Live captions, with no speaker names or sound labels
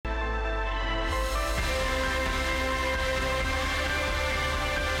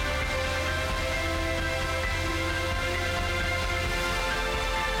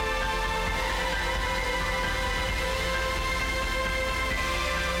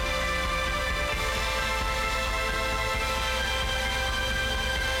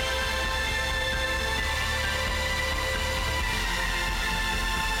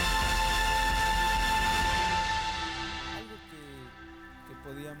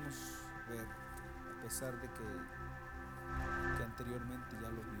podemos ver, a pesar de que anteriormente ya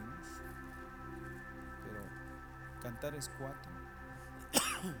lo vimos, pero Cantares 4,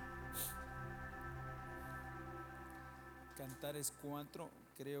 Cantares 4,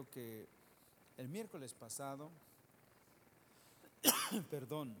 creo que el miércoles pasado,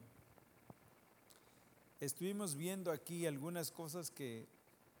 perdón, estuvimos viendo aquí algunas cosas que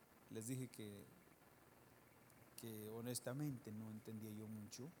les dije que honestamente no entendía yo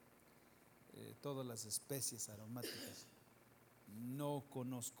mucho. Todas las especies aromáticas no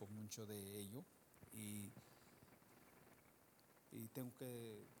conozco mucho de ello y tengo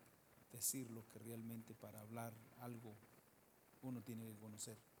que decirlo que realmente para hablar algo uno tiene que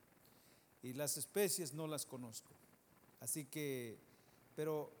conocer, y las especies no las conozco, así que,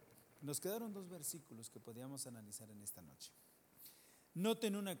 pero nos quedaron dos versículos que podíamos analizar en esta noche.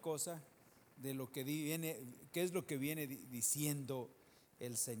 Noten una cosa de lo que viene, qué es lo que viene diciendo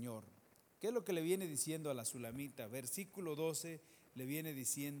el Señor. ¿Qué es lo que le viene diciendo a la Sulamita? Versículo 12 le viene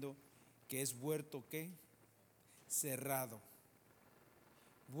diciendo que es huerto, ¿qué? Cerrado.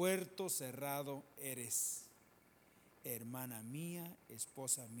 Huerto cerrado eres, hermana mía,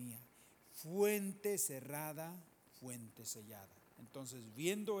 esposa mía, fuente cerrada, fuente sellada. Entonces,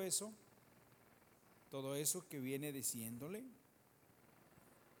 viendo eso, todo eso que viene diciéndole,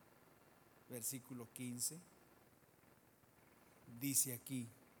 versículo 15, dice aquí,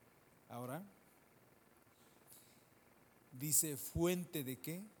 ahora, dice fuente de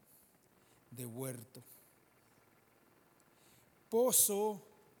qué? De huerto, pozo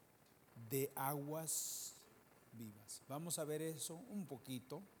de aguas vivas. Vamos a ver eso un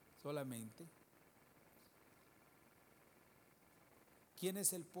poquito solamente. ¿Quién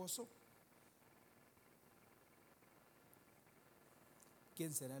es el pozo?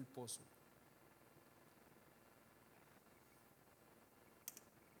 ¿Quién será el pozo?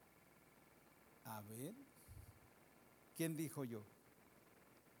 A ver, ¿quién dijo yo?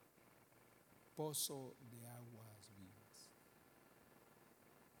 Pozo de aguas vivas.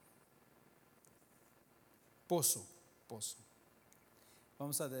 Pozo, pozo.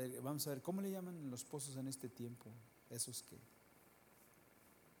 Vamos a ver, ¿cómo le llaman los pozos en este tiempo? Esos que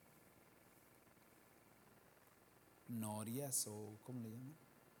norias, o ¿cómo le llaman?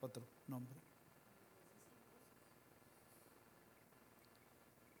 Otro nombre.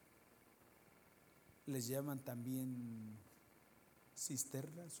 Les llaman también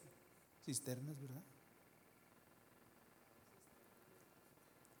cisternas, ¿verdad?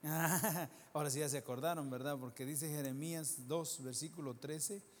 Ahora sí ya se acordaron, ¿verdad? Porque dice Jeremías 2, versículo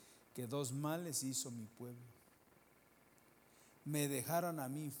 13, que dos males hizo mi pueblo. Me dejaron a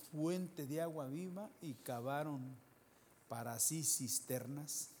mí fuente de agua viva y cavaron para sí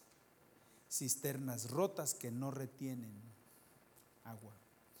cisternas rotas que no retienen agua.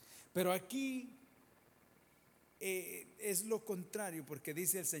 Pero aquí es lo contrario, porque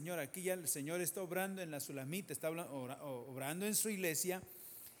dice el Señor, aquí ya el Señor está obrando en la Sulamita, está obrando en su iglesia.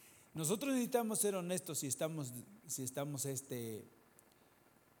 Nosotros necesitamos ser honestos si estamos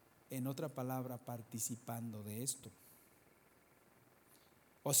en otra palabra, participando de esto.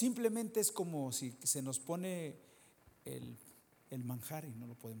 O simplemente es como si se nos pone el manjar y no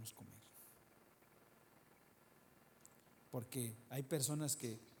lo podemos comer. Porque hay personas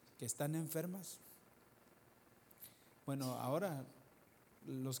que están enfermas. Bueno, ahora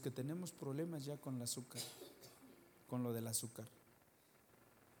los que tenemos problemas ya con el azúcar, con lo del azúcar,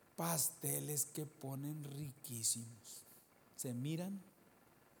 pasteles que ponen riquísimos, se miran,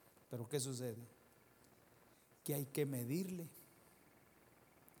 pero ¿qué sucede? Que hay que medirle.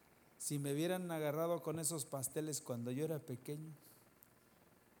 Si me hubieran agarrado con esos pasteles cuando yo era pequeño,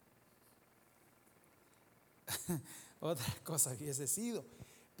 otra cosa hubiese sido.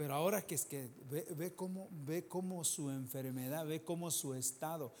 Pero ahora que es que ve cómo su enfermedad, ve cómo su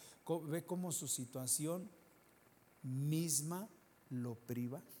estado, ve cómo su situación misma lo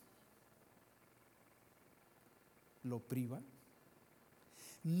priva.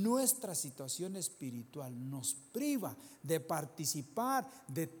 Nuestra situación espiritual nos priva de participar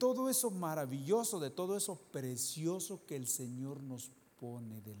de todo eso maravilloso, de todo eso precioso que el Señor nos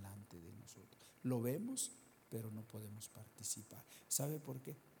pone delante de nosotros. Lo vemos, pero no podemos participar. ¿Sabe por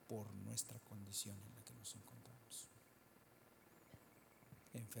qué? Por nuestra condición en la que nos encontramos.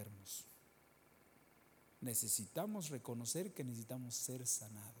 Enfermos. Necesitamos reconocer que necesitamos ser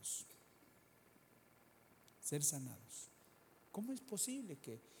sanados. Ser sanados. ¿Cómo es posible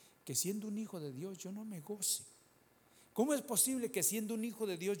que siendo un hijo de Dios yo no me goce? ¿Cómo es posible que siendo un hijo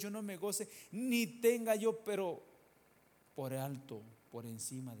de Dios yo no me goce, ni tenga yo, pero por alto, por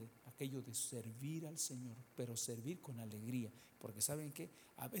encima de aquello de servir al Señor, pero servir con alegría, porque ¿saben qué?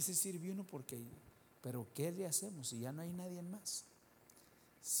 A veces sirve uno pero ¿qué le hacemos si ya no hay nadie más?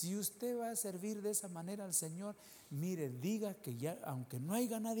 Si usted va a servir de esa manera al Señor, mire, diga que ya, aunque no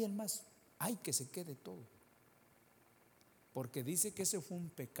haya nadie más, hay que se quede todo. Porque dice que ese fue un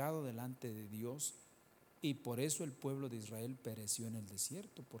pecado delante de Dios, y por eso el pueblo de Israel pereció en el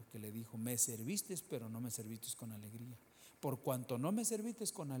desierto, porque le dijo: me serviste, pero no me serviste con alegría. Por cuanto no me serviste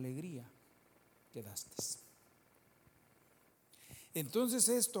con alegría, quedaste. Entonces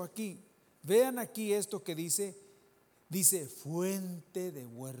esto aquí, vean aquí esto que dice fuente de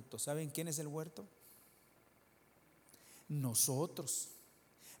huerto. ¿Saben quién es el huerto? Nosotros.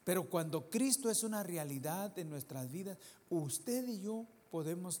 Pero cuando Cristo es una realidad en nuestras vidas, usted y yo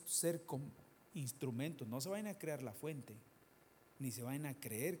podemos ser como instrumentos. No se vayan a crear la fuente, ni se vayan a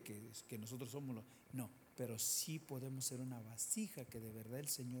creer que nosotros somos los. No, pero sí podemos ser una vasija que de verdad el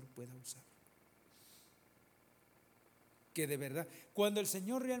Señor pueda usar. Que de verdad, cuando el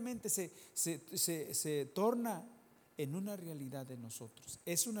Señor realmente se torna en una realidad de nosotros,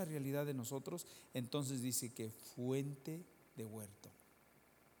 es una realidad de nosotros, entonces dice que fuente de huerto.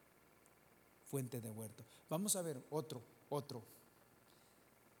 Fuente de huerto. Vamos a ver otro.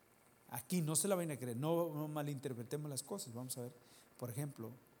 Aquí no se la vayan a creer, no malinterpretemos las cosas. Vamos a ver, por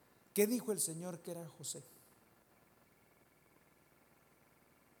ejemplo, ¿qué dijo el Señor que era José?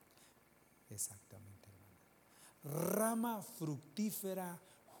 Exactamente, hermana. Rama fructífera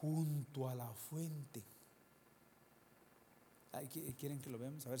junto a la fuente. ¿Quieren que lo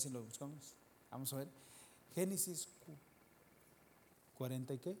veamos? A ver si lo buscamos. Vamos a ver. Génesis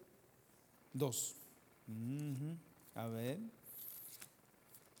 40 y qué? 2. A ver.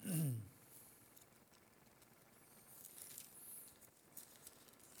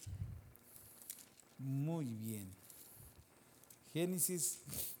 Muy bien. Génesis.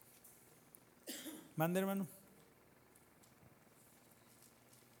 Manda, hermano.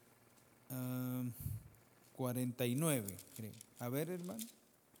 49, creo. A ver, hermano.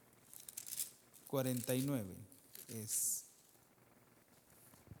 49 es.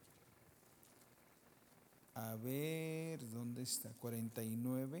 A ver, ¿dónde está?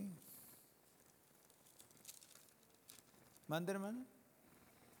 49. Manda, hermano.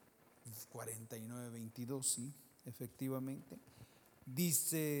 49:22, sí, efectivamente.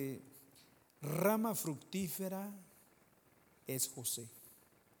 Dice: rama fructífera es José.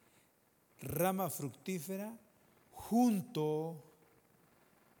 Rama fructífera junto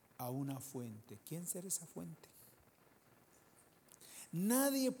a una fuente. ¿Quién será esa fuente?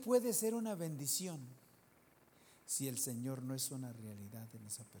 Nadie puede ser una bendición si el Señor no es una realidad en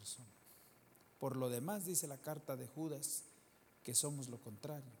esa persona. Por lo demás, dice la carta de Judas, que somos lo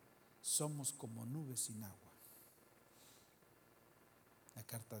contrario, somos como nubes sin agua. La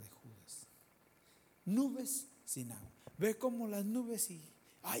carta de Judas. Nubes sin agua. Ve como las nubes y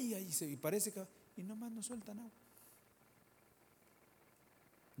parece que y nomás no sueltan agua.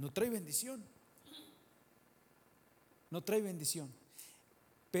 No trae bendición. No trae bendición.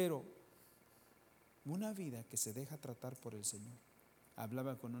 Pero una vida que se deja tratar por el Señor.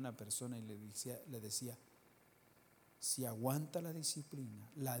 Hablaba con una persona y le decía: si aguanta la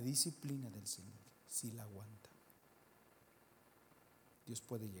disciplina del Señor, si la aguanta, Dios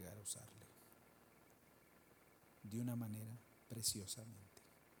puede llegar a usarle de una manera preciosamente.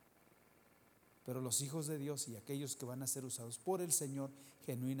 Pero los hijos de Dios y aquellos que van a ser usados por el Señor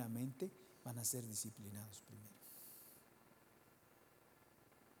genuinamente van a ser disciplinados primero.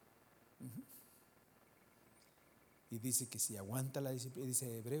 Y dice que si aguanta la disciplina,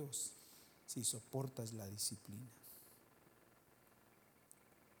 dice Hebreos, si soportas la disciplina,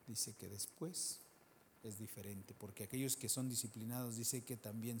 dice que después es diferente, porque aquellos que son disciplinados dice que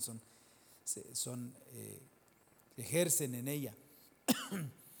también ejercen en ella.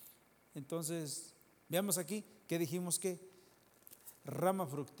 Entonces, veamos aquí, ¿qué dijimos? Que rama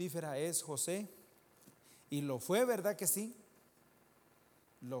fructífera es José, y lo fue, ¿verdad que sí?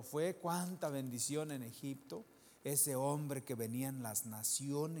 Lo fue. Cuánta bendición en Egipto. Ese hombre que venían las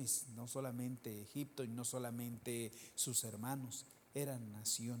naciones, no solamente Egipto y no solamente sus hermanos, eran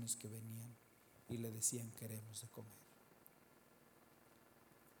naciones que venían y le decían: queremos de comer.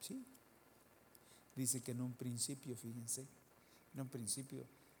 Sí. Dice que en un principio, fíjense, en un principio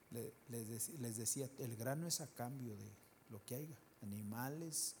les decía: el grano es a cambio de lo que haya,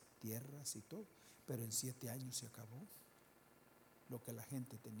 animales, tierras y todo, pero en 7 años se acabó lo que la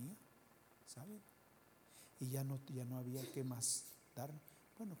gente tenía, ¿saben? Y ya no había qué más dar.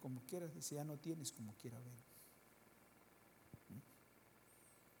 Bueno, como quieras, dice, ya no tienes, como quiera ver.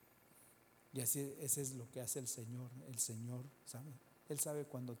 Y así, ese es lo que hace el Señor. El Señor, ¿saben? Él sabe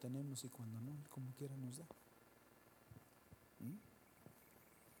cuándo tenemos y cuándo no, como quiera nos da.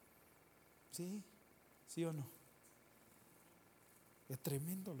 ¿Sí? ¿Sí o no? Es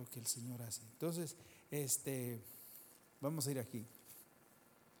tremendo lo que el Señor hace. Entonces, vamos a ir aquí.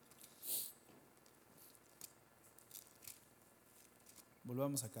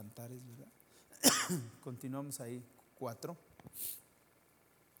 Volvamos a cantar, es verdad. Continuamos ahí, 4.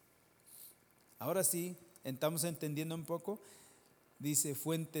 Ahora sí, estamos entendiendo un poco. Dice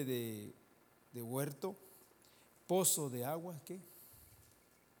fuente de huerto, pozo de agua, ¿qué?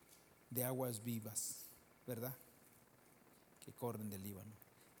 De aguas vivas, ¿verdad? Que corren del Líbano.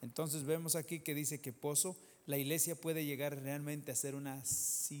 Entonces vemos aquí que dice que pozo, la iglesia puede llegar realmente a ser una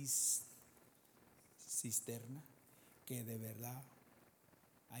cisterna que de verdad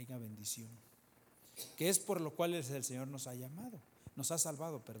haya bendición, que es por lo cual el Señor nos ha llamado, nos ha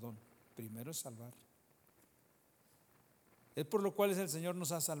salvado, perdón. Primero es salvar. Es por lo cual el Señor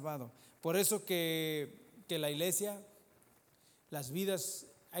nos ha salvado. Por eso que la iglesia, las vidas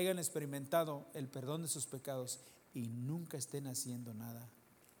hayan experimentado el perdón de sus pecados y nunca estén haciendo nada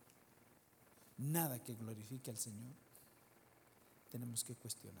que glorifique al Señor, tenemos que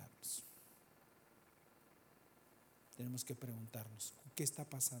cuestionarnos. Tenemos que preguntarnos, ¿qué está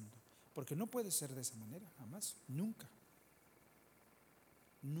pasando? Porque no puede ser de esa manera, jamás, nunca.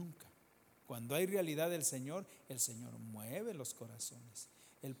 Nunca. Cuando hay realidad del Señor, el Señor mueve los corazones.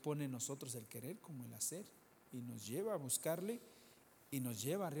 Él pone en nosotros el querer como el hacer y nos lleva a buscarle y nos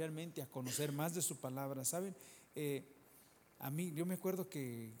lleva realmente a conocer más de su palabra. ¿Saben? A mí, yo me acuerdo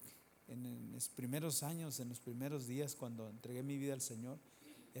que en los primeros años, en los primeros días, cuando entregué mi vida al Señor,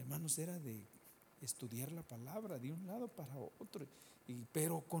 hermanos, era de estudiar la palabra de un lado para otro,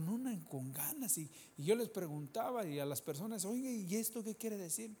 pero con ganas. Y yo les preguntaba y a las personas, oye, ¿y esto qué quiere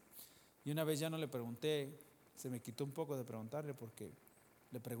decir? Y una vez ya no le pregunté, se me quitó un poco de preguntarle, porque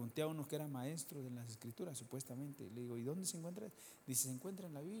le pregunté a uno que era maestro de las escrituras supuestamente, y le digo, ¿y dónde se encuentra? Dice, se encuentra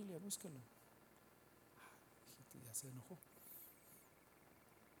en la Biblia, búscalo. Ya se enojó.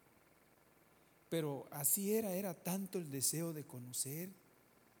 Pero así era tanto el deseo de conocer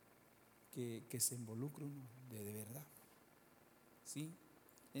que se involucra uno de verdad. ¿Sí?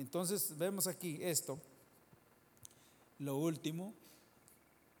 Entonces vemos aquí esto, lo último,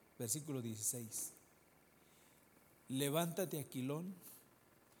 versículo 16. Levántate, Aquilón,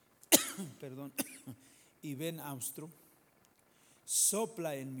 perdón, y ven, Austro,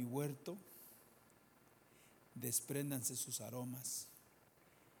 sopla en mi huerto, despréndanse sus aromas.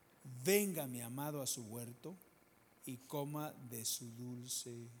 Venga mi amado a su huerto y coma de su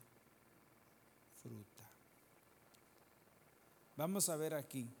dulce fruta. Vamos a ver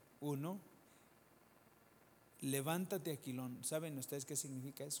aquí, 1, levántate, Aquilón. ¿Saben ustedes qué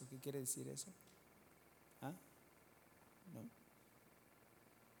significa eso? ¿Qué quiere decir eso? ¿Ah? ¿No?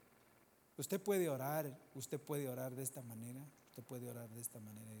 Usted puede orar de esta manera, usted puede orar de esta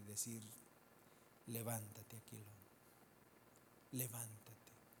manera y decir, levántate, Aquilón, levántate.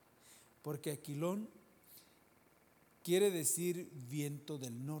 Porque Aquilón quiere decir viento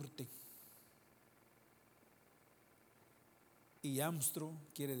del norte y Amstro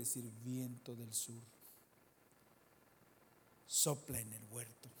quiere decir viento del sur. Sopla en el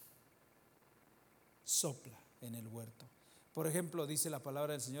huerto, sopla en el huerto. Por ejemplo, dice la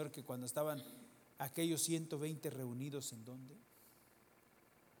palabra del Señor que cuando estaban aquellos 120 reunidos, ¿en dónde?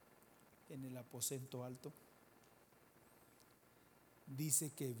 En el aposento alto.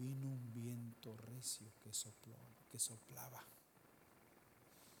 Dice que vino un viento recio que soplaba.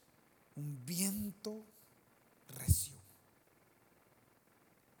 Un viento recio.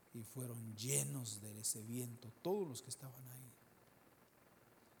 Y fueron llenos de ese viento todos los que estaban ahí.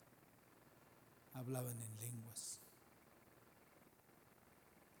 Hablaban en lenguas.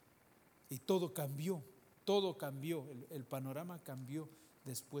 Y todo cambió, el panorama cambió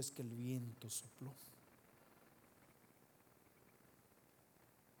después que el viento sopló.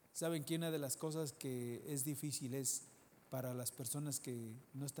 ¿Saben que una de las cosas que es difícil es para las personas que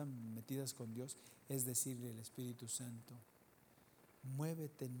no están metidas con Dios es decirle al Espíritu Santo,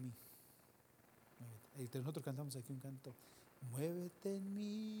 muévete en mí? Muévete. Nosotros cantamos aquí un canto, muévete en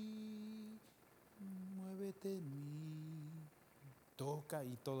mí, muévete en mí, toca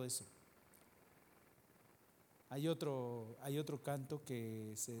y todo eso. Hay otro canto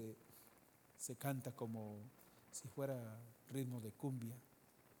que se canta como si fuera ritmo de cumbia.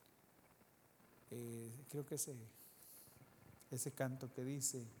 Creo que ese canto que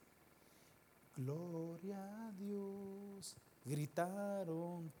dice, gloria a Dios,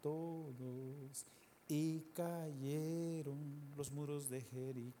 gritaron todos y cayeron los muros de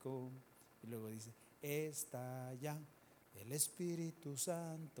Jericó. Y luego dice, está ya El Espíritu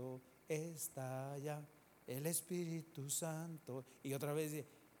Santo está allá, el Espíritu Santo. Y otra vez dice,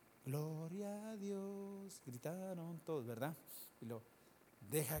 gloria a Dios, gritaron todos, ¿verdad? Y luego,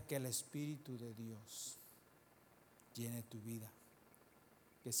 deja que el Espíritu de Dios llene tu vida,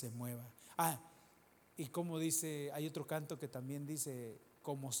 que se mueva. Y como dice, hay otro canto que también dice,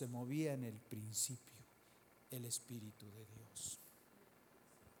 como se movía en el principio el Espíritu de Dios.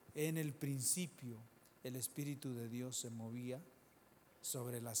 En el principio el Espíritu de Dios se movía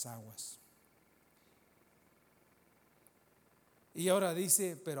sobre las aguas. Y ahora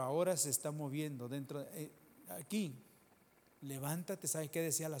dice, pero ahora se está moviendo dentro, aquí, levántate. ¿Sabe qué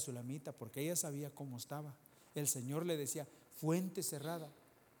decía la Sulamita? Porque ella sabía cómo estaba. El Señor le decía, fuente cerrada,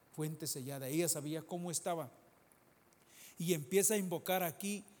 fuente sellada. Ella sabía cómo estaba. Y empieza a invocar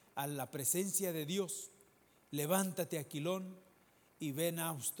aquí a la presencia de Dios. Levántate, Aquilón, y ven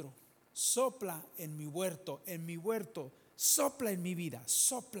austro. Sopla en mi huerto, sopla en mi vida,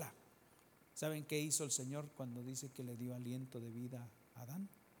 sopla. ¿Saben qué hizo el Señor cuando dice que le dio aliento de vida a Adán?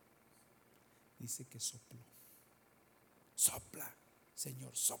 Dice que sopló. Sopla,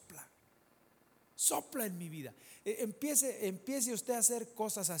 Señor, sopla. Sopla en mi vida. Empiece usted a hacer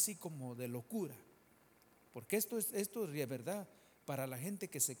cosas así como de locura. Porque esto es de verdad. Para la gente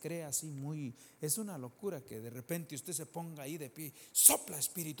que se cree así es una locura que de repente usted se ponga ahí de pie. Sopla,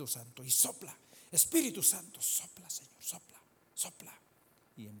 Espíritu Santo, y sopla. Espíritu Santo, sopla, Señor, sopla, sopla.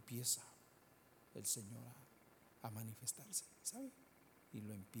 Y empieza el Señor a manifestarse, ¿sabe? Y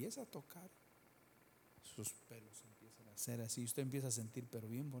lo empieza a tocar. Sus pelos empiezan a hacer así. Usted empieza a sentir, pero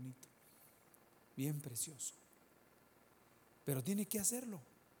bien bonito, bien precioso. Pero tiene que hacerlo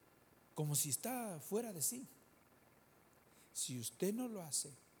como si está fuera de sí. Si usted no lo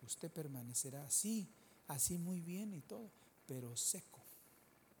hace, usted permanecerá así muy bien y todo, pero seco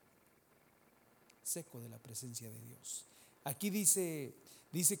de la presencia de Dios. Aquí dice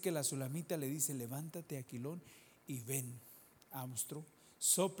que la Sulamita le dice, levántate, Aquilón, y ven, austro,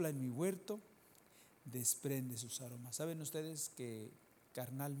 sopla en mi huerto, desprende sus aromas. ¿Saben ustedes que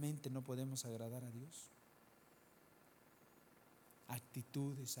carnalmente no podemos agradar a Dios?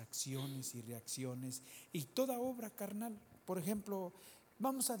 Actitudes, acciones y reacciones y toda obra carnal. Por ejemplo,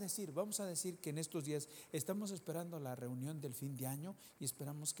 vamos a decir que en estos días estamos esperando la reunión del fin de año y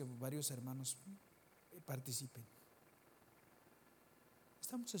esperamos que varios hermanos participen.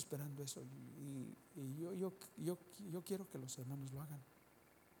 Estamos esperando eso y yo quiero que los hermanos lo hagan.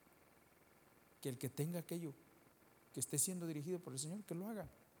 Que el que tenga aquello que esté siendo dirigido por el Señor, que lo haga.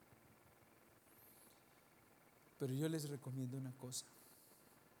 Pero yo les recomiendo una cosa,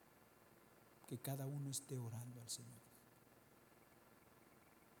 que cada uno esté orando al Señor.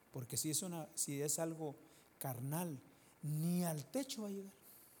 Porque si es algo carnal, ni al techo va a llegar.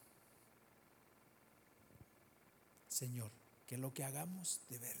 Señor, que lo que hagamos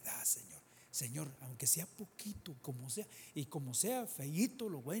de verdad, Señor, aunque sea poquito, como sea, y como sea feíto,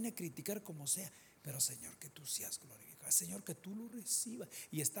 lo vayan a criticar como sea, pero Señor, que tú seas glorificado, Señor, que tú lo recibas,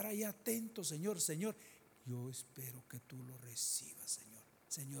 y estar ahí atento, Señor, yo espero que tú lo recibas,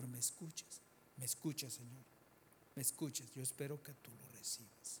 Señor, me escuchas, Señor, me escuchas, yo espero que tú lo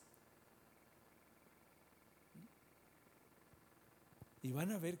recibas. Y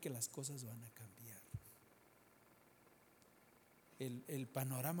van a ver que las cosas van a cambiar. El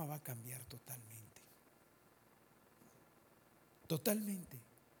panorama va a cambiar totalmente. Totalmente.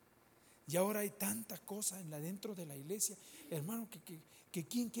 Y ahora hay tanta cosa dentro de la iglesia, hermano, que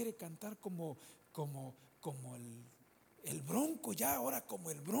quién quiere cantar como el bronco, ya ahora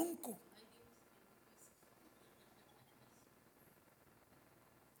como el bronco.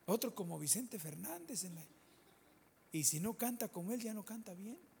 Otro como Vicente Fernández y si no canta como él, ya no canta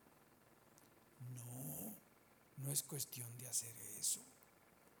bien. No es cuestión de hacer eso.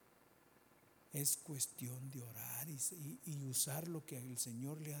 Es cuestión de orar y usar lo que el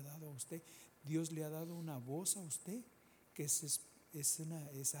Señor le ha dado a usted. Dios le ha dado una voz a usted que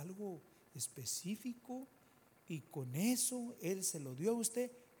es algo específico, y con eso Él se lo dio a usted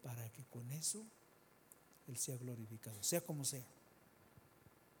para que con eso Él sea glorificado, sea como sea.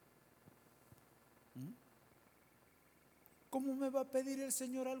 ¿Cómo me va a pedir el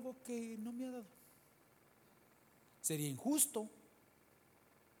Señor algo que no me ha dado? Sería injusto.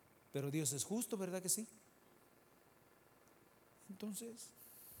 Pero Dios es justo, ¿verdad que sí? Entonces,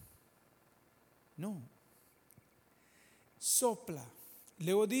 no. Sopla.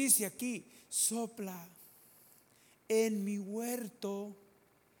 Luego dice aquí, sopla en mi huerto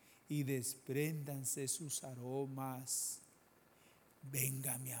y despréndanse sus aromas.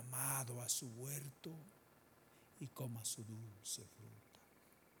 Venga mi amado a su huerto y coma su dulce fruta.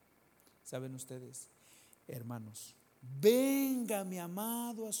 ¿Saben ustedes, hermanos? Venga mi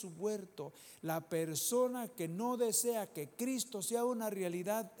amado a su huerto. La persona que no desea que Cristo sea una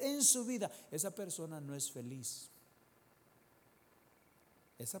realidad en su vida, esa persona no es feliz.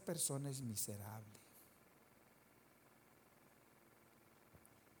 Esa persona es miserable.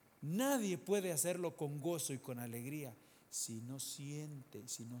 Nadie puede hacerlo con gozo y con alegría si no siente,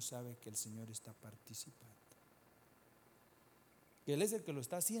 si no sabe que el Señor está participando. Que Él es el que lo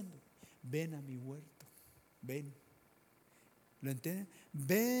está haciendo. Ven a mi huerto, ven. ¿Lo entienden?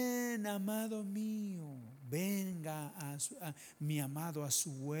 Ven, amado mío, venga a mi amado a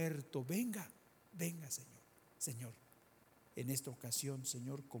su huerto. Venga, venga, Señor. Señor, en esta ocasión,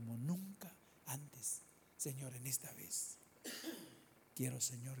 Señor, como nunca antes. Señor, en esta vez quiero,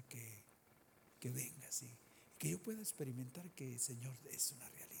 Señor, que vengas y que yo pueda experimentar que, Señor, es una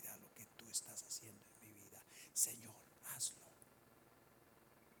realidad lo que tú estás haciendo en mi vida. Señor, hazlo.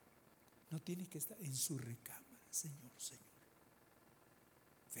 No tiene que estar en su recámara. Señor, Señor,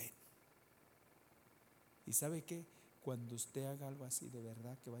 ven. Y ¿sabe qué? Cuando usted haga algo así, de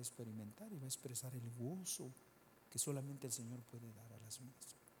verdad que va a experimentar y va a expresar el gozo que solamente el Señor puede dar a las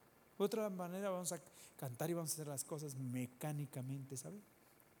mismas. De otra manera vamos a cantar y vamos a hacer las cosas mecánicamente, ¿sabe?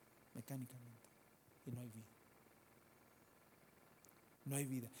 Mecánicamente. Y no hay vida. No hay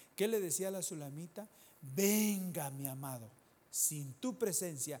vida. ¿Qué le decía a la sulamita? Venga, mi amado. Sin tu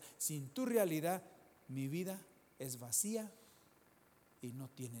presencia, sin tu realidad, mi vida es vacía y no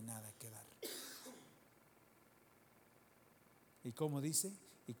tiene nada que dar. ¿Y cómo dice?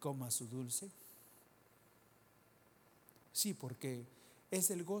 Y coma su dulce. Sí, porque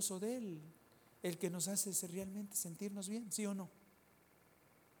es el gozo de Él el que nos hace realmente sentirnos bien, ¿sí o no?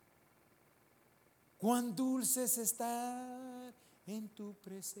 Cuán dulce es estar en tu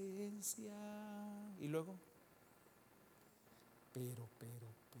presencia. Y luego, pero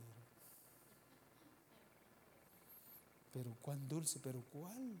cuán dulce, pero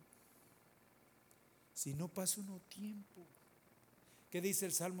cuál. Si no pasa uno tiempo. ¿Qué dice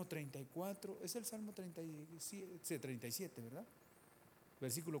el Salmo 34? Es el Salmo 37, ¿verdad?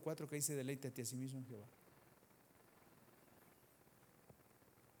 Versículo 4 que dice: deleítate a sí mismo en Jehová.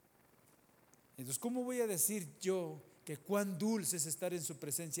 Entonces, ¿cómo voy a decir yo que cuán dulce es estar en su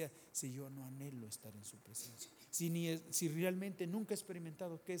presencia si yo no anhelo estar en su presencia? Si realmente nunca he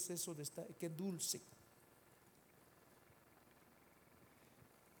experimentado qué es eso de estar, qué dulce.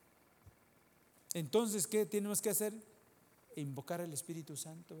 Entonces, ¿qué tenemos que hacer? Invocar al Espíritu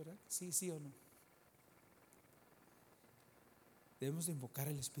Santo, ¿verdad? Sí, sí o no. Debemos de invocar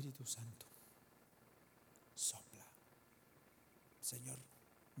al Espíritu Santo. Sopla, Señor,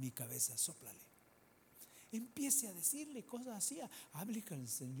 mi cabeza, sóplale. Empiece a decirle cosas así, hable con el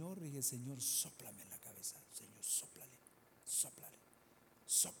Señor y el Señor, sóplame en la cabeza. Señor, sóplale, sóplale,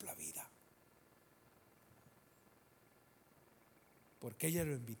 sopla vida. Porque ella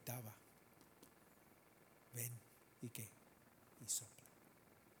lo invitaba. Ven, ¿y qué? Y sopla.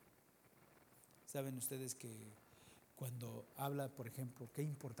 Saben ustedes que cuando habla, por ejemplo, qué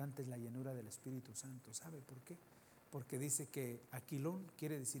importante es la llenura del Espíritu Santo. ¿Sabe por qué? Porque dice que Aquilón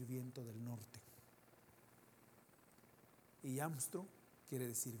quiere decir viento del norte y Amstro quiere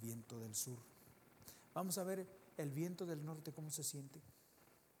decir viento del sur. Vamos a ver el viento del norte cómo se siente.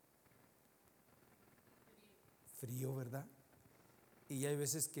 Frío, ¿verdad? Y hay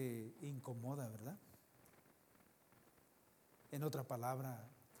veces que incomoda, ¿verdad? En otra palabra,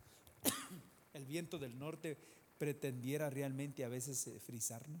 el viento del norte pretendiera realmente a veces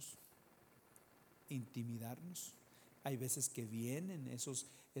frizarnos, intimidarnos. Hay veces que vienen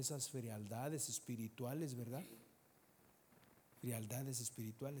esas frialdades espirituales, ¿verdad? Frialdades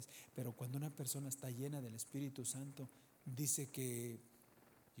espirituales. Pero cuando una persona está llena del Espíritu Santo, dice que,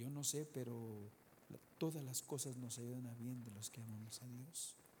 yo no sé, pero todas las cosas nos ayudan a bien de los que amamos a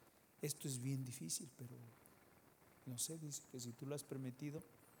Dios. Esto es bien difícil, pero no sé, dice que si tú lo has permitido,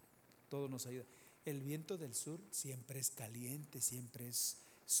 todo nos ayuda. El viento del sur siempre es caliente, siempre es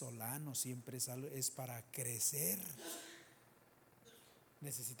solano, siempre es para crecer.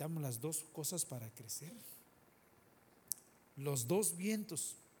 Necesitamos las dos cosas para crecer. Los dos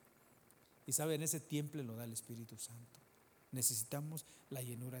vientos. Y saben, ese temple lo da el Espíritu Santo. Necesitamos la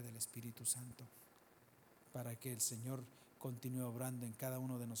llenura del Espíritu Santo para que el Señor continúe obrando en cada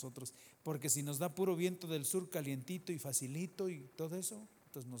uno de nosotros. Porque si nos da puro viento del sur calientito y facilito y todo eso,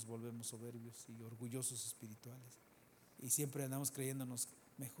 entonces nos volvemos soberbios y orgullosos espirituales. Y siempre andamos creyéndonos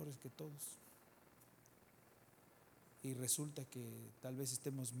mejores que todos. Y resulta que tal vez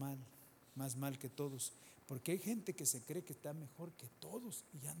estemos mal, más mal que todos. Porque hay gente que se cree que está mejor que todos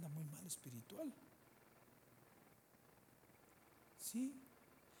y anda muy mal espiritual. Sí,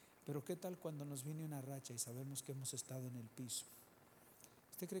 Pero ¿qué tal cuando nos viene una racha y sabemos que hemos estado en el piso?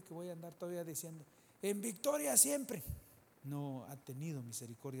 ¿Usted cree que voy a andar todavía diciendo, en victoria siempre? No, ha tenido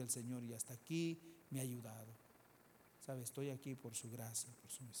misericordia el Señor y hasta aquí me ha ayudado. ¿Sabe? Estoy aquí por su gracia,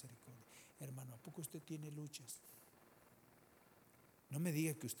 por su misericordia. Hermano, ¿a poco usted tiene luchas? No me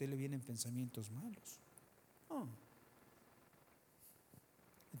diga que a usted le vienen pensamientos malos. No.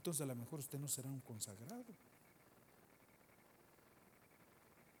 Entonces a lo mejor usted no será un consagrado.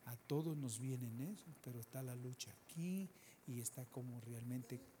 A todos nos vienen eso, pero está la lucha aquí y está como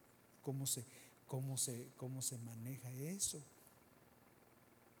realmente, cómo se maneja eso.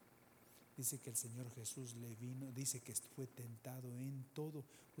 Dice que el Señor Jesús le vino, dice que fue tentado en todo.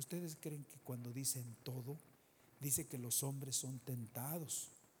 ¿Ustedes creen que cuando dicen todo, dice que los hombres son tentados?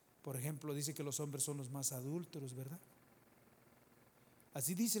 Por ejemplo, dice que los hombres son los más adúlteros, ¿verdad?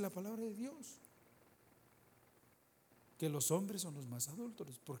 Así dice la palabra de Dios, que los hombres son los más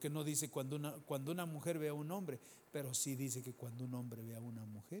adúlteros, porque no dice cuando una mujer ve a un hombre, pero sí dice que cuando un hombre ve a una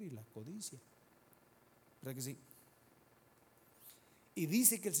mujer y la codicia, ¿verdad que sí? Y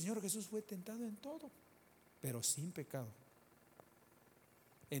dice que el Señor Jesús fue tentado en todo, pero sin pecado.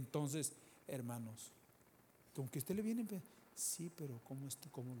 Entonces, hermanos, con que usted le viene, sí, pero ¿cómo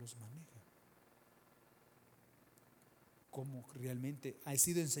los maneja? ¿Cómo realmente ha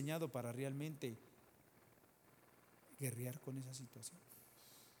sido enseñado para realmente guerrear con esa situación?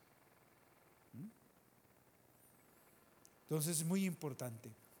 Entonces es muy importante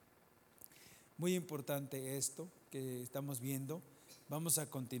esto que estamos viendo. Vamos a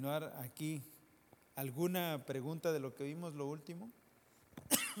continuar aquí. ¿Alguna pregunta de lo que vimos lo último?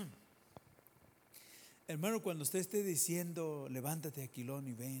 Hermano, cuando usted esté diciendo, levántate, Aquilón,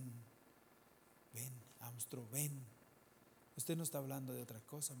 y ven, Amstro, ven, usted no está hablando de otra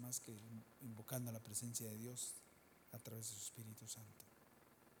cosa más que invocando la presencia de Dios a través de su Espíritu Santo.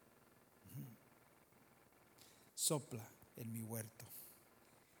 Sopla en mi huerto,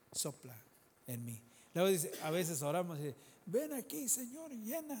 sopla en mí. Luego dice, a veces oramos y dice, ven aquí, Señor, y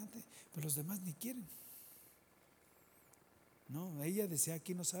llénate, pero los demás ni quieren. No, ella decía,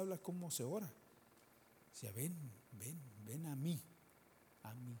 aquí nos habla cómo se ora. Decía, ven a mí.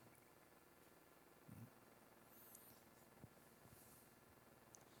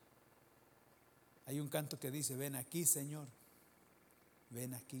 Hay un canto que dice, ven aquí, Señor,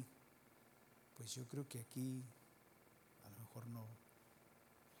 ven aquí. Pues yo creo que aquí a lo mejor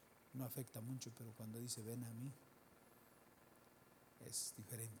no afecta mucho, pero cuando dice ven a mí es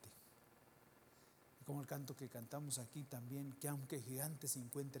diferente. Como el canto que cantamos aquí también, que aunque gigantes se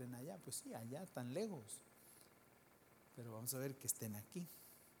encuentren allá, pues sí, allá tan lejos, pero vamos a ver que estén aquí.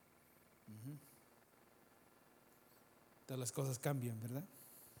 Entonces las cosas cambian, ¿verdad?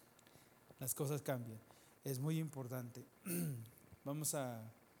 Las cosas cambian. Es muy importante. Vamos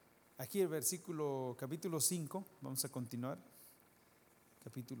aquí el versículo, capítulo 5, vamos a continuar.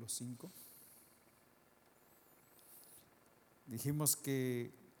 Capítulo 5. Dijimos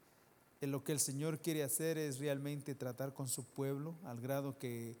que lo que el Señor quiere hacer es realmente tratar con su pueblo al grado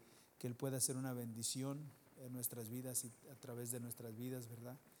que Él pueda hacer una bendición en nuestras vidas y a través de nuestras vidas,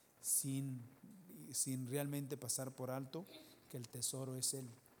 ¿verdad? Sin realmente pasar por alto que el tesoro es Él.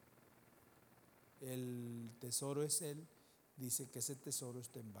 El tesoro es Él. Dice que ese tesoro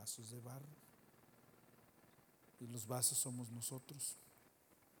está en vasos de barro y los vasos somos nosotros.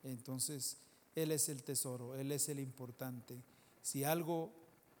 Entonces Él es el tesoro, Él es el importante. Si algo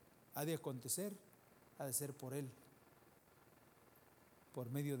ha de acontecer, ha de ser por Él, por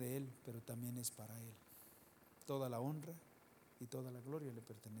medio de Él, pero también es para Él. Toda la honra y toda la gloria le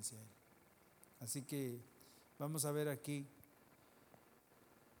pertenece a Él. Así que vamos a ver aquí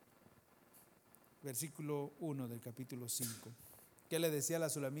versículo 1 del capítulo 5. ¿Qué le decía la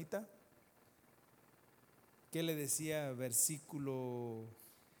sulamita? ¿Qué le decía versículo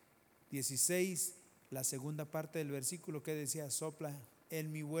 16? La segunda parte del versículo, ¿qué decía? Sopla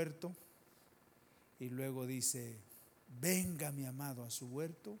en mi huerto. Y luego dice, venga mi amado a su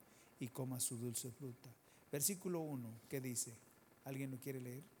huerto y coma su dulce fruta. Versículo 1, ¿qué dice? ¿Alguien lo quiere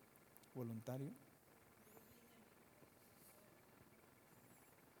leer? ¿Voluntario?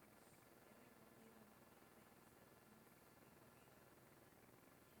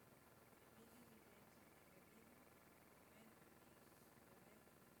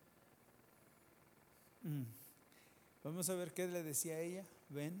 Vamos a ver qué le decía ella.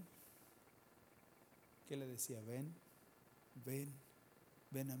 Ven. ¿Qué le decía? Ven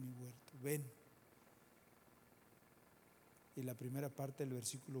a mi huerto, ven. Y la primera parte del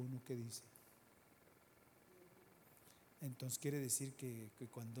versículo 1, ¿qué dice? Entonces quiere decir que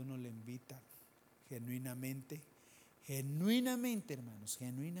cuando uno le invita genuinamente, Genuinamente, hermanos,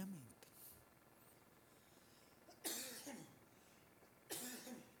 genuinamente.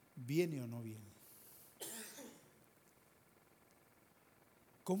 ¿Viene o no viene?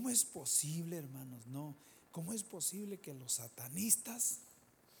 ¿Cómo es posible, hermanos? No, ¿cómo es posible que los satanistas,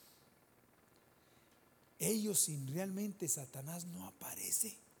 ellos sin realmente Satanás no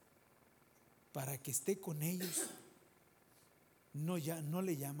aparece para que esté con ellos? No, ya no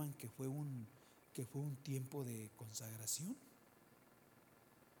le llaman que fue un tiempo de consagración.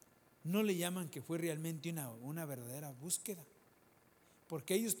 No le llaman que fue realmente una verdadera búsqueda,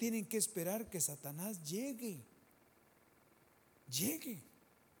 porque ellos tienen que esperar que Satanás llegue.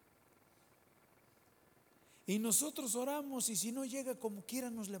 Y nosotros oramos, y si no llega, como quiera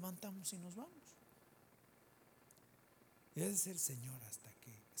nos levantamos y nos vamos. Y es el Señor hasta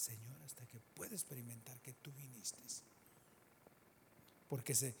que pueda experimentar que tú viniste.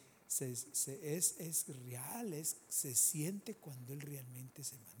 Porque es real, se siente cuando Él realmente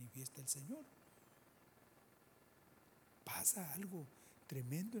se manifiesta el Señor. Pasa algo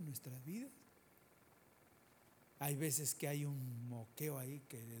tremendo en nuestras vidas. Hay veces que hay un moqueo ahí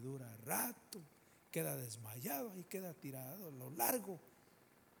que le dura rato, queda desmayado, ahí queda tirado a lo largo.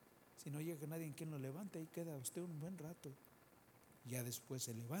 Si no llega nadie en quien lo levante, ahí queda usted un buen rato. Ya después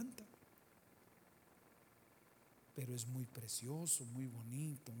se levanta. Pero es muy precioso, muy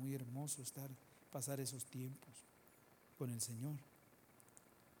bonito, muy hermoso pasar esos tiempos con el Señor.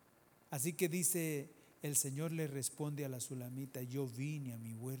 Así que dice, el Señor le responde a la sulamita: yo vine a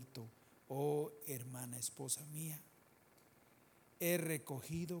mi huerto, oh hermana esposa mía, he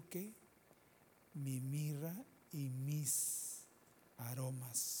recogido ¿qué? Mi mirra y mis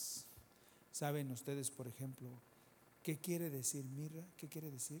aromas. ¿Saben ustedes, por ejemplo, qué quiere decir mirra? ¿Qué quiere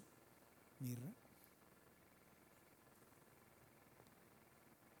decir mirra?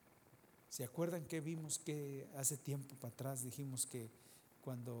 ¿Se acuerdan que vimos que hace tiempo para atrás dijimos que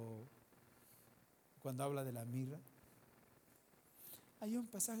cuando habla de la mirra, hay un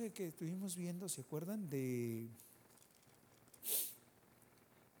pasaje que estuvimos viendo, ¿se acuerdan? Del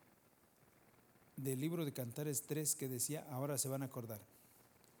libro de Cantares 3, que decía, ahora se van a acordar.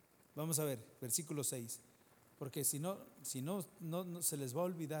 Vamos a ver, versículo 6, porque si no se les va a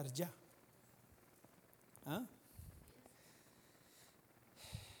olvidar ya. ¿Ah?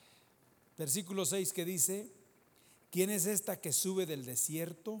 Versículo 6, que dice: ¿quién es esta que sube del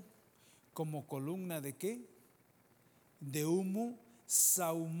desierto como columna de qué? De humo,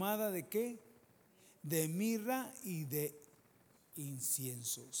 sahumada de qué? De mirra y de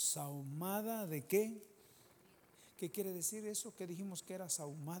incienso. ¿Sahumada de qué? ¿Qué quiere decir eso que dijimos que era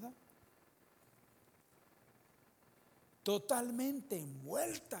sahumada? Totalmente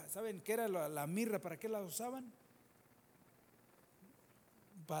envuelta. ¿Saben qué era la mirra? ¿Para qué la usaban?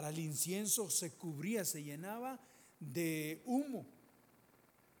 Para el incienso. Se cubría, se llenaba de humo,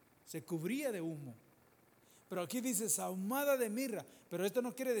 se cubría de humo. Pero aquí dice sahumada de mirra, pero esto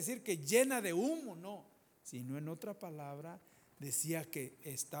no quiere decir que llena de humo, no, sino en otra palabra decía que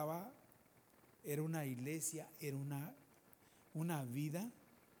era una iglesia, era una vida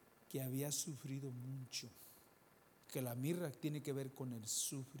que había sufrido mucho, que la mirra tiene que ver con el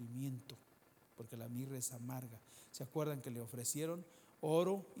sufrimiento, porque la mirra es amarga. ¿Se acuerdan que le ofrecieron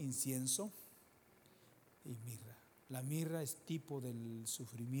oro, incienso y mirra? La mirra es tipo del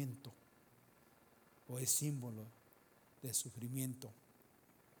sufrimiento, o es símbolo de sufrimiento.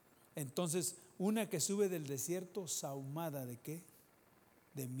 Entonces, una que sube del desierto, sahumada de qué?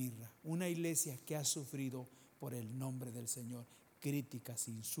 De mirra. Una iglesia que ha sufrido por el nombre del Señor, críticas,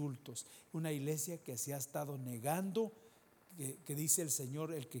 insultos. Una iglesia que se ha estado negando, que dice el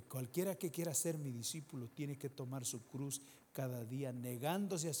Señor, el que cualquiera que quiera ser mi discípulo tiene que tomar su cruz cada día,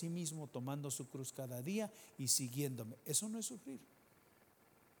 negándose a sí mismo, tomando su cruz cada día y siguiéndome. Eso no es sufrir.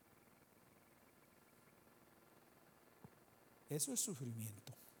 Eso es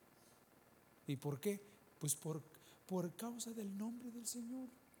sufrimiento. ¿Y por qué? Pues por causa del nombre del Señor.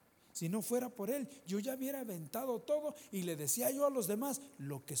 Si no fuera por Él, yo ya hubiera aventado todo y le decía yo a los demás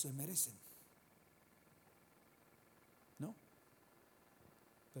lo que se merecen. ¿No?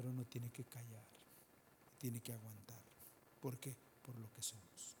 Pero uno tiene que callar, tiene que aguantar. ¿Por qué? Por lo que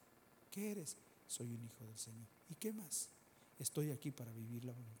somos. ¿Qué eres? Soy un hijo del Señor. ¿Y qué más? Estoy aquí para vivir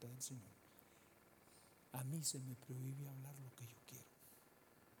la voluntad del Señor. A mí se me prohíbe hablar lo que yo quiero.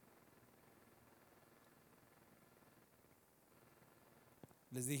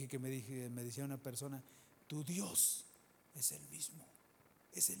 Les dije que me decía una persona: tu Dios es el mismo,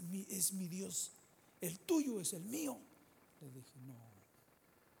 es mi Dios, el tuyo es el mío. Le dije: no,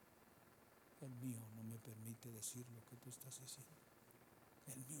 el mío no me permite decir lo que tú estás diciendo.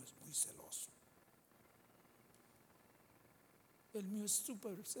 El mío es muy celoso. El mío es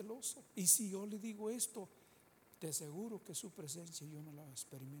súper celoso. Y si yo le digo esto, te aseguro que su presencia yo no la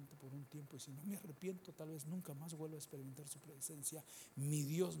experimento por un tiempo. Y si no me arrepiento, tal vez nunca más vuelva a experimentar su presencia. Mi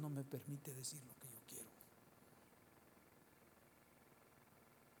Dios no me permite decir lo que yo quiero.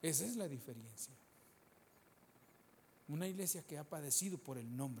 Esa es la diferencia. Una iglesia que ha padecido por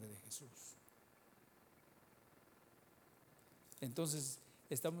el nombre de Jesús. Entonces,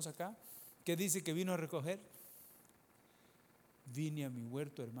 estamos acá. ¿Qué dice que vino a recoger? Vine a mi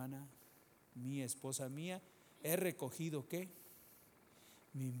huerto, hermana mía, esposa mía. He recogido ¿qué?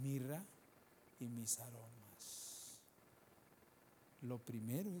 Mi mirra y mis aromas. Lo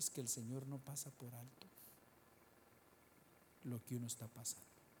primero es que el Señor no pasa por alto lo que uno está pasando.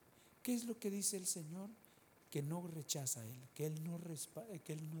 ¿Qué es lo que dice el Señor? Que no rechaza a Él, que Él no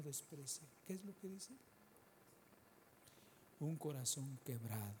desprecia. ¿Qué es lo que dice? Un corazón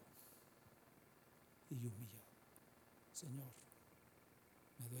quebrado y humillado. Señor,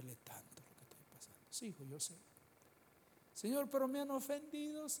 me duele tanto lo que estoy pasando. Sí, hijo, yo sé. Señor, pero me han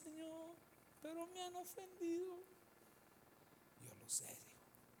ofendido, Señor, pero me han ofendido. Yo lo sé, dijo.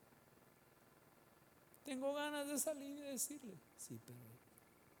 Tengo ganas de salir y decirle, sí, pero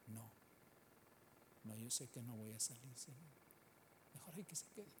no, yo sé que no voy a salir, Señor. Mejor hay que se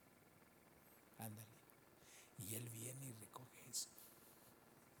quede. Ándale. Y Él viene y recoge eso.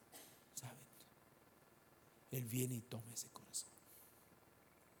 ¿Saben? Él viene y toma ese corazón.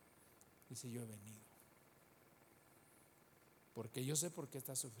 Dice, yo he venido. Porque yo sé por qué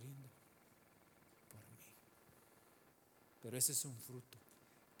está sufriendo. Por mí. Pero ese es un fruto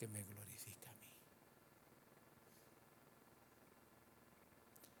que me glorifica a mí.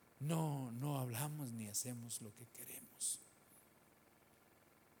 No hablamos ni hacemos lo que queremos.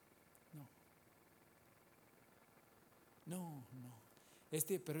 No.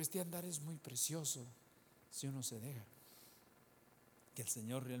 Pero este andar es muy precioso si uno se deja. Que el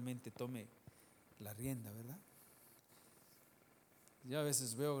Señor realmente tome la rienda, ¿verdad? Yo a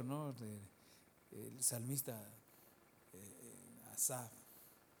veces veo, ¿no? El salmista Asaf,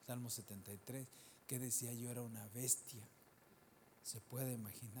 Salmo 73, que decía yo era una bestia. Se puede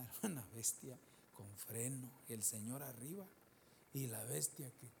imaginar una bestia con freno, el Señor arriba y la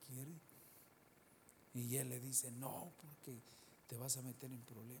bestia que quiere. Y Él le dice, no, porque te vas a meter en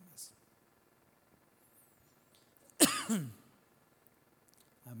problemas.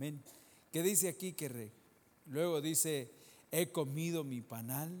 Amén. ¿Qué dice aquí? Que luego dice, he comido mi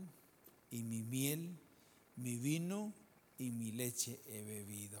panal y mi miel, mi vino y mi leche he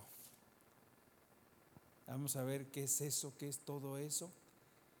bebido. Vamos a ver qué es eso, qué es todo eso.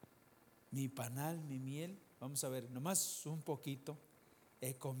 Mi panal, mi miel. Vamos a ver, nomás un poquito.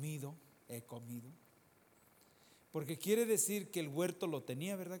 He comido. Porque quiere decir que el huerto lo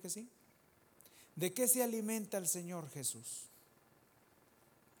tenía, ¿verdad que sí? ¿De qué se alimenta el Señor Jesús?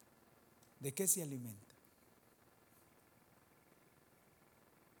 ¿De qué se alimenta?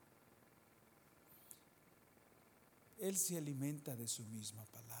 Él se alimenta de su misma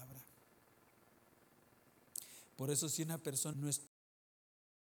palabra. Por eso si una persona no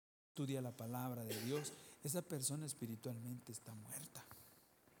estudia la palabra de Dios, esa persona espiritualmente está muerta.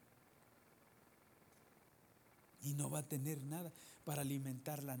 Y no va a tener nada para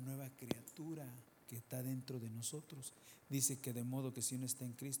alimentar la nueva criatura que está dentro de nosotros. Dice que de modo que si uno está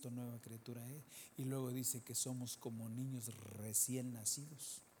en Cristo, nueva criatura es. Y luego dice que somos como niños recién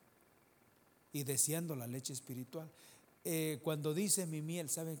nacidos y deseando la leche espiritual. Cuando dice mi miel,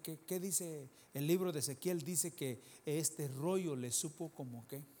 ¿saben qué dice el libro de Ezequiel? Dice que este rollo le supo como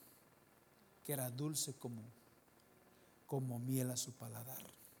que era dulce como miel a su paladar.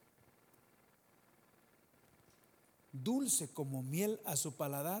 Dulce como miel a su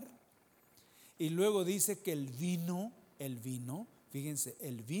paladar. Y luego dice que el vino, fíjense,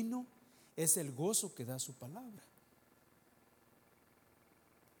 el vino es el gozo que da su palabra.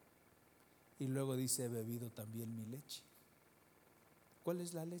 Y luego dice, he bebido también mi leche. ¿Cuál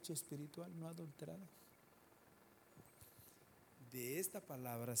es la leche espiritual no adulterada? De esta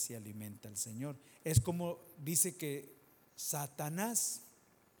palabra se alimenta el Señor. Es como dice que Satanás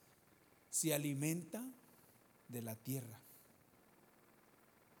se alimenta de la tierra.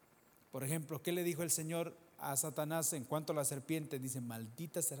 Por ejemplo, ¿qué le dijo el Señor a Satanás en cuanto a la serpiente? Dice,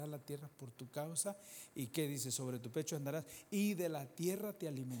 maldita será la tierra por tu causa. ¿Y qué dice? Sobre tu pecho andarás y de la tierra te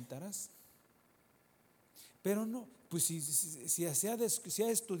alimentarás. Pero no, pues si se ha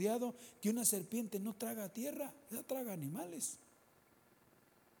estudiado que una serpiente no traga tierra, ella traga animales.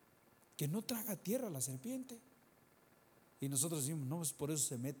 Que no traga tierra la serpiente. Y nosotros decimos, no, pues por eso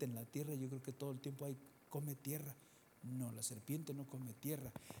se mete en la tierra. Yo creo que todo el tiempo ahí come tierra. No, la serpiente no come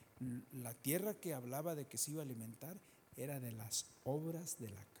tierra. La tierra que hablaba de que se iba a alimentar era de las obras de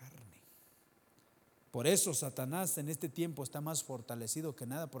la carne. Por eso Satanás en este tiempo está más fortalecido que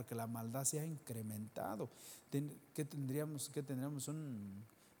nada, porque la maldad se ha incrementado. ¿Qué tendríamos? Un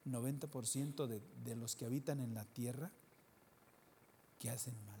 90% de los que habitan en la tierra que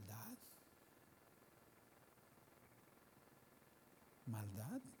hacen maldad.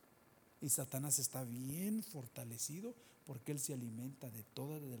 Maldad. Y Satanás está bien fortalecido porque él se alimenta de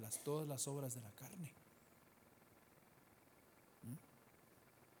todas las obras de la carne.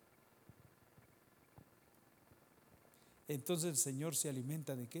 Entonces el Señor se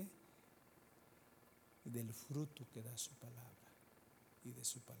alimenta ¿de qué? Del fruto que da su palabra y de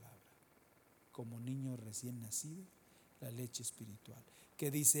su palabra. Como niño recién nacido, la leche espiritual. Que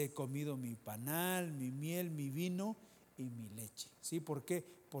dice, he comido mi panal, mi miel, mi vino y mi leche. ¿Sí? ¿Por qué?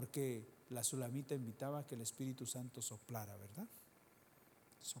 Porque la Sulamita invitaba a que el Espíritu Santo soplara, ¿verdad?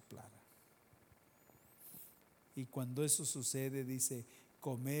 Soplara. Y cuando eso sucede, dice,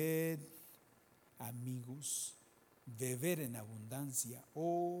 comed, amigos, beber en abundancia,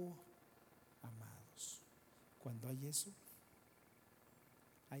 oh amados. Cuando hay eso,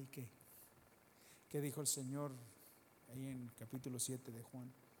 ¿hay qué? ¿Qué dijo el Señor ahí en capítulo 7 de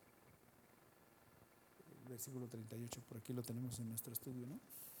Juan? El versículo 38, por aquí lo tenemos en nuestro estudio, ¿no?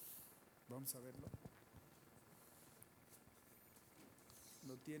 Vamos a verlo.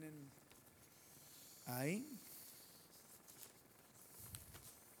 ¿Lo tienen ahí?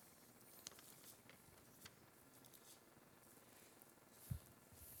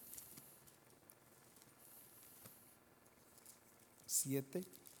 Siete.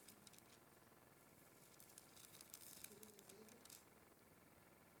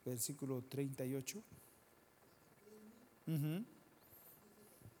 Versículo 38.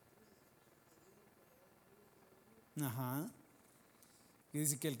 Ajá. Y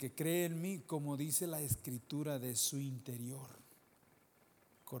dice que el que cree en mí, como dice la escritura, de su interior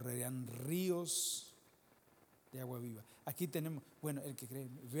correrán ríos de agua viva. Aquí tenemos, bueno, el que cree,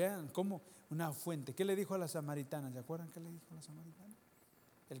 vean cómo una fuente. ¿Qué le dijo a la samaritana? ¿Se acuerdan qué le dijo a la samaritana?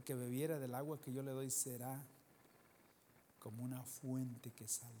 El que bebiera del agua que yo le doy será como una fuente que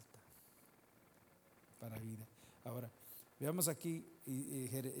salta para vida. Ahora, veamos aquí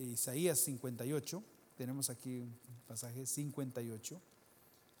Isaías 58. Tenemos aquí un pasaje 58.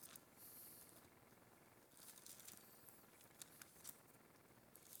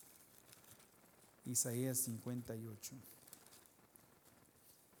 Isaías 58.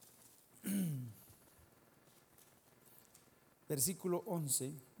 Versículo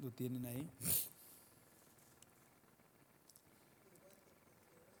 11, lo tienen ahí.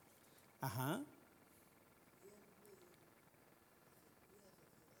 Ajá.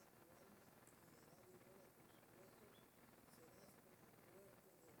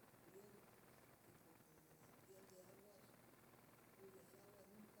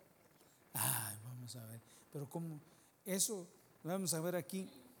 Ay, vamos a ver. Pero ¿cómo? Eso, vamos a ver aquí.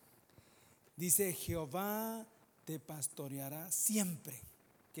 Dice, Jehová te pastoreará siempre.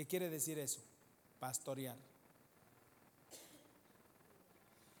 ¿Qué quiere decir eso? Pastorear.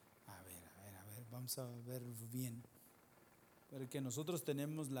 A ver, vamos a ver bien. Porque nosotros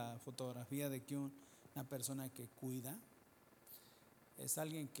tenemos la fotografía de que una persona que cuida es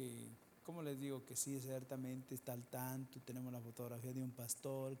alguien que, ¿cómo les digo? Que sí, ciertamente está al tanto. Tenemos la fotografía de un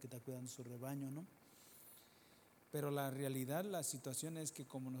pastor que está cuidando su rebaño, ¿no? Pero la realidad, la situación es que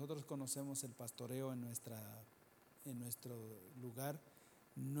como nosotros conocemos el pastoreo en nuestro lugar,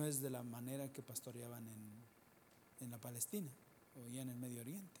 no es de la manera que pastoreaban en la Palestina o ya en el Medio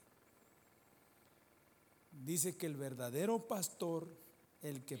Oriente. Dice que el verdadero pastor,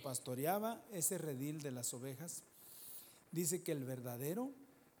 el que pastoreaba ese redil de las ovejas, dice que el verdadero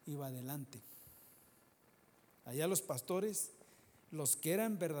iba adelante. Allá los pastores, los que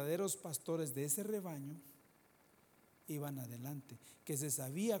eran verdaderos pastores de ese rebaño, iban adelante. Que se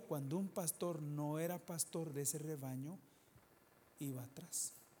sabía cuando un pastor no era pastor de ese rebaño, iba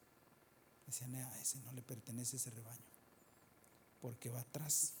atrás. Decían, a ese no le pertenece ese rebaño, porque va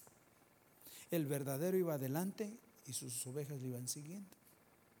atrás. El verdadero iba adelante y sus ovejas le iban siguiendo.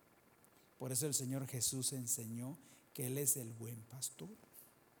 Por eso el Señor Jesús enseñó que Él es el buen pastor.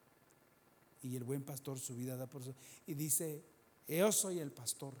 Y el buen pastor su vida da por eso. Y dice, yo soy el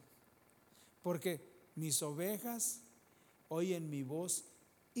pastor, porque mis ovejas oyen mi voz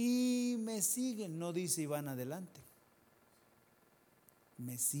y me siguen. No dice y van adelante,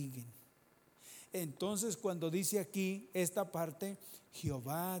 me siguen. Entonces cuando dice aquí esta parte,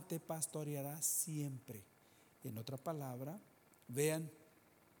 Jehová te pastoreará siempre. En otra palabra, vean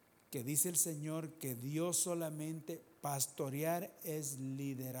que dice el Señor que Dios solamente pastorear es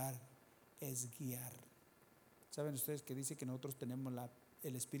liderar, es guiar. ¿Saben ustedes que dice que nosotros tenemos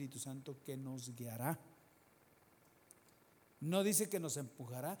el Espíritu Santo que nos guiará? No dice que nos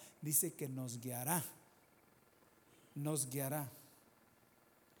empujará, dice que nos guiará. Nos guiará.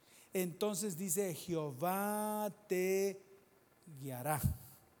 Entonces dice: Jehová te guiará,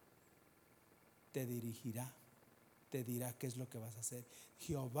 te dirigirá, te dirá qué es lo que vas a hacer.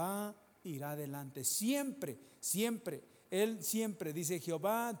 Jehová irá adelante, siempre, siempre. Él siempre dice: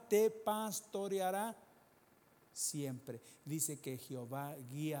 Jehová te pastoreará siempre. Dice que Jehová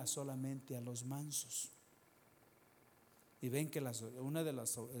guía solamente a los mansos. Y ven que uno de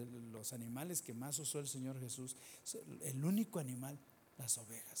los animales que más usó el Señor Jesús, el único animal, las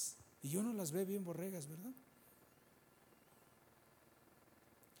ovejas. Y uno las ve bien borregas, ¿verdad?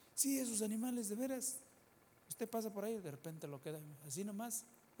 Sí, esos animales de veras, usted pasa por ahí, de repente lo queda así nomás,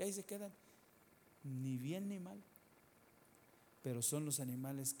 y ahí se quedan, ni bien ni mal. Pero son los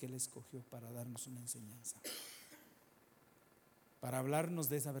animales que Él escogió para darnos una enseñanza, para hablarnos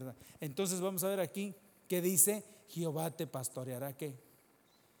de esa verdad. Entonces vamos a ver aquí que dice: Jehová te pastoreará. ¿Qué?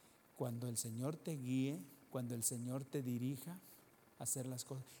 Cuando el Señor te guíe, cuando el Señor te dirija a hacer las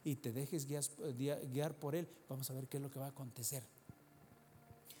cosas y te dejes guiar por Él, vamos a ver qué es lo que va a acontecer.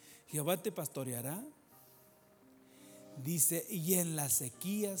 Jehová te pastoreará, dice, y en las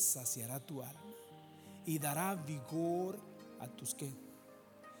sequías saciará tu alma y dará vigor a tus ¿qué?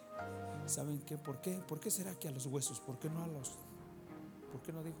 ¿Saben qué? ¿Por qué? ¿Por qué será que a los huesos? ¿Por qué no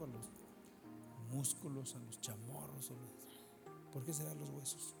dijo a los músculos, a los chamorros? ¿Por qué será a los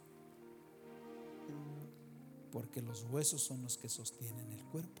huesos? Porque los huesos son los que sostienen el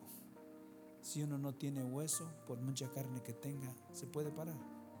cuerpo. Si uno no tiene hueso, por mucha carne que tenga, ¿se puede parar?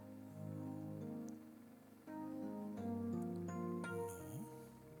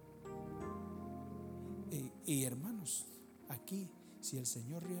 Y hermanos, aquí, si el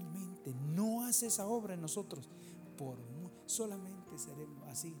Señor realmente no hace esa obra en nosotros, solamente seremos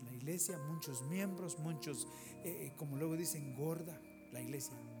así, la iglesia, muchos miembros, muchos, como luego dicen, gorda la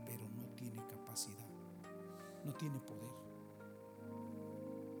iglesia, pero no tiene capacidad, no tiene poder,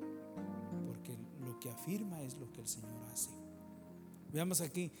 porque lo que afirma es lo que el Señor hace. Veamos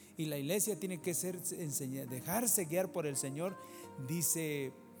aquí, y la iglesia tiene que dejarse guiar por el Señor.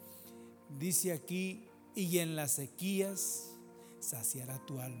 Dice aquí: y en las sequías saciará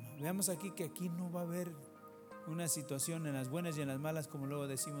tu alma. Veamos aquí que aquí no va a haber una situación en las buenas y en las malas, como luego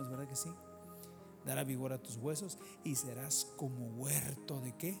decimos, ¿verdad que sí? Dará vigor a tus huesos y serás como huerto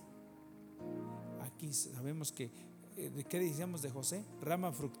de ¿qué? Aquí sabemos que, ¿de qué decíamos de José?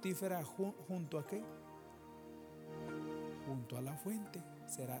 Rama fructífera junto a ¿qué? Junto a la fuente.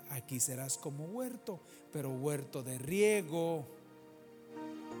 Aquí serás como huerto, pero huerto de riego.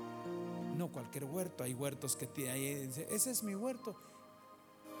 No cualquier huerto. Hay huertos que ese es mi huerto,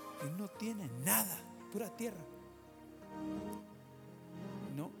 y no tiene nada, pura tierra.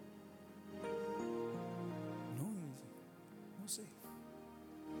 No sé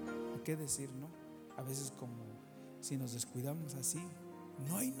qué decir, ¿no? A veces, como si nos descuidamos así,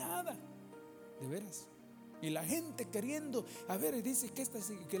 no hay nada, de veras. Y la gente queriendo, a ver, dice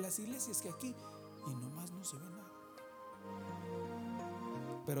que las iglesias que aquí, y nomás no se ve nada.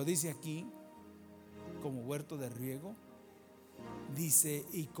 Pero dice aquí: como huerto de riego, dice,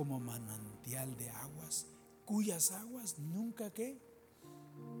 y como manantial de aguas, cuyas aguas nunca ¿qué?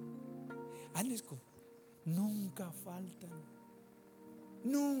 Nunca faltan.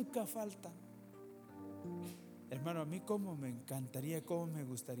 Hermano, a mí cómo me encantaría, cómo me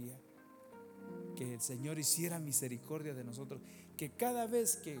gustaría que el Señor hiciera misericordia de nosotros, que cada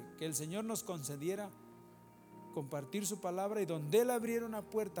vez que el Señor nos concediera compartir su palabra, y donde Él abriera una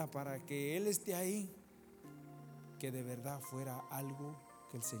puerta para que Él esté ahí, que de verdad fuera algo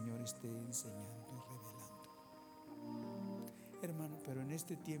que el Señor esté enseñando y revelando. Hermano, pero en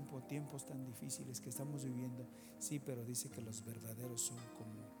este tiempos tan difíciles que estamos viviendo, sí, pero dice que los verdaderos son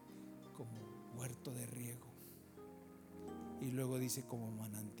como huerto de riego, y luego dice como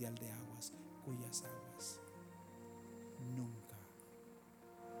manantial de aguas, cuyas aguas nunca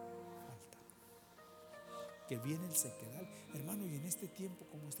faltan. Que viene el sequedal, hermano, y en este tiempo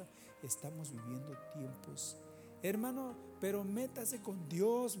como estamos viviendo tiempos, hermano, pero métase con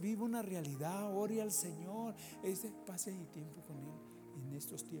Dios, vive una realidad, ore al Señor, pase ahí tiempo con Él. En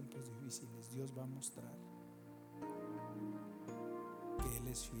estos tiempos difíciles Dios va a mostrar que Él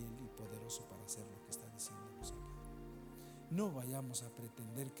es fiel y poderoso para hacer lo que está diciéndonos aquí. No vayamos a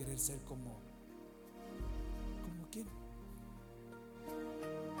pretender querer ser como ¿quién?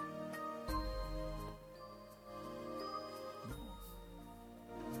 No.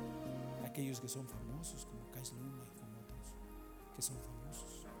 Aquellos que son famosos, como Kais Luma y como otros que son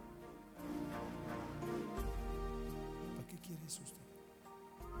famosos. Jesús?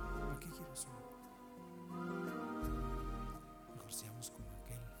 ¿Para qué quiero eso? Mejor seamos como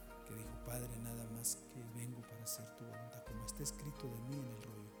aquel que dijo: Padre, nada más que vengo para hacer tu voluntad, como está escrito de mí en el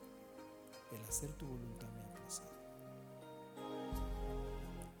rollo. El hacer tu voluntad me ha placido.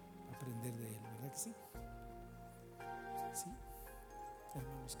 Aprender de él, ¿verdad que sí? Sí,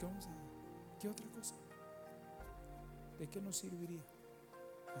 hermanos, ¿qué otra cosa? ¿De qué nos serviría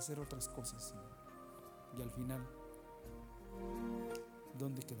hacer otras cosas? Y al final,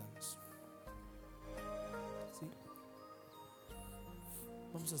 ¿dónde quedamos? ¿Sí?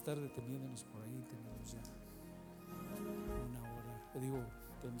 Vamos a estar deteniéndonos por ahí. Tenemos ya una hora.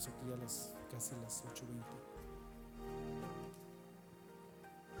 Tenemos aquí ya casi las 8:20.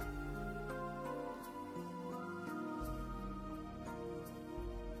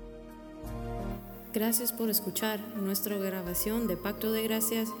 Gracias por escuchar nuestra grabación de Pacto de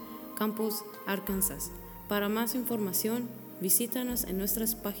Gracias, Campus, Arkansas. Para más información, visítanos en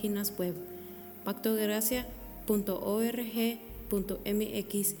nuestras páginas web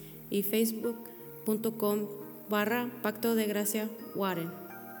pactodegracia.org.mx y facebook.com/Pacto de Gracia Warren.